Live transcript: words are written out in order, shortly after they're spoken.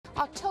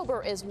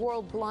October is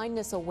World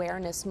Blindness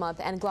Awareness Month,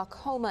 and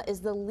glaucoma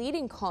is the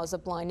leading cause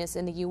of blindness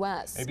in the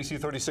U.S. ABC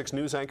 36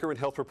 News anchor and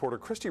health reporter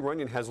Christy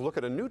Runyon has a look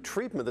at a new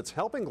treatment that's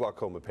helping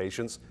glaucoma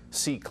patients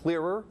see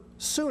clearer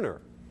sooner.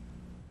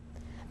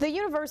 The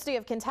University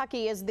of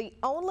Kentucky is the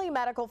only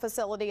medical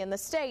facility in the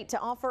state to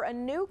offer a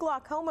new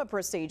glaucoma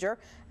procedure,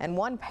 and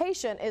one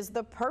patient is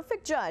the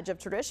perfect judge of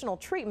traditional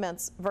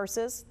treatments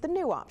versus the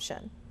new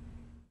option.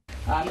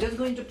 I'm just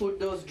going to put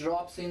those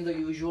drops in, the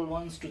usual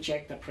ones, to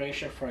check the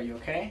pressure for you,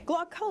 okay?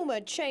 Glaucoma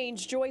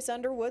changed Joyce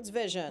Underwood's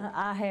vision.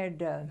 I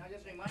had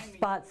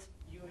spots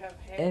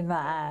in my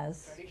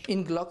eyes.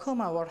 In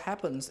glaucoma, what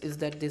happens is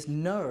that this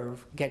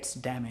nerve gets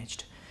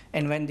damaged.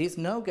 And when this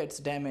nerve gets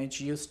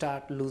damaged, you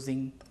start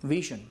losing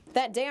vision.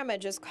 That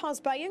damage is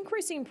caused by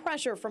increasing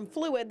pressure from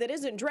fluid that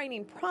isn't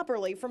draining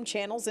properly from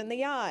channels in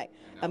the eye.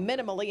 A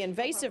minimally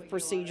invasive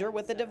procedure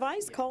with a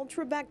device called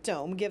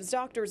Trabectome gives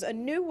doctors a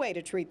new way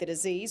to treat the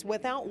disease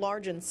without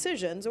large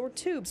incisions or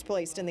tubes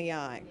placed in the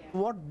eye.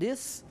 What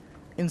this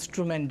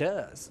instrument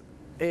does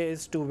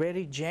is to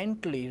very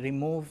gently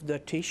remove the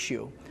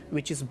tissue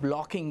which is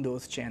blocking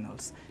those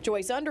channels.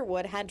 Joyce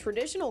Underwood had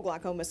traditional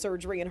glaucoma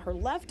surgery in her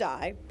left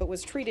eye, but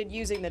was treated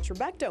using the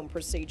Trabectome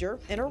procedure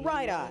in her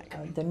right eye.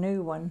 The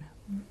new one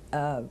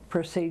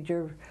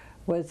procedure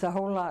was a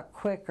whole lot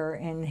quicker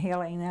in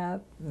healing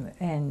up,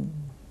 and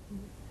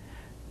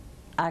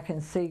I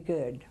can see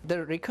good.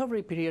 The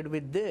recovery period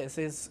with this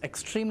is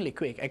extremely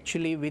quick.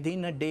 Actually,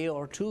 within a day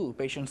or two,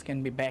 patients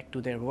can be back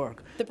to their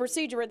work. The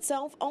procedure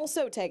itself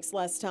also takes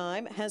less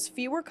time, has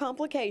fewer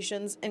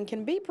complications, and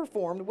can be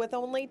performed with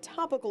only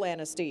topical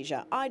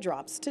anesthesia, eye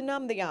drops to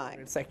numb the eye.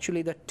 It's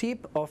actually the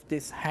tip of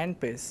this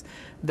handpiece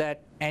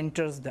that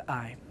enters the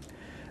eye.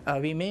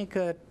 We make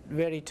a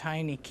very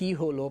tiny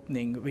keyhole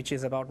opening, which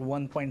is about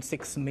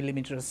 1.6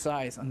 millimeter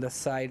size on the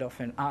side of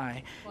an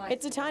eye.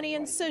 It's a tiny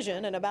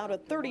incision and about a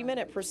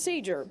 30-minute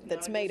procedure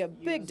that's made a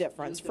big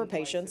difference for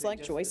patients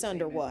like Joyce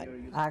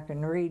Underwood. I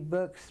can read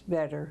books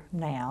better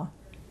now.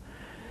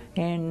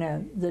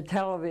 In the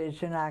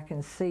television, I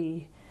can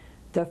see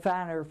the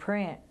finer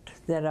print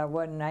that I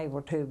wasn't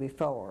able to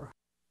before.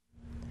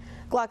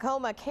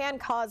 Glaucoma can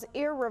cause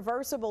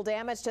irreversible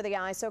damage to the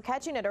eye, so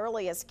catching it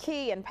early is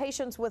key, and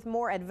patients with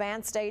more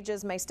advanced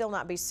stages may still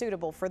not be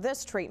suitable for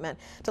this treatment.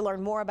 To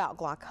learn more about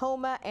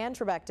glaucoma and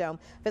Trabectome,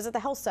 visit the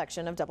health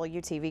section of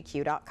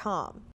WTVQ.com.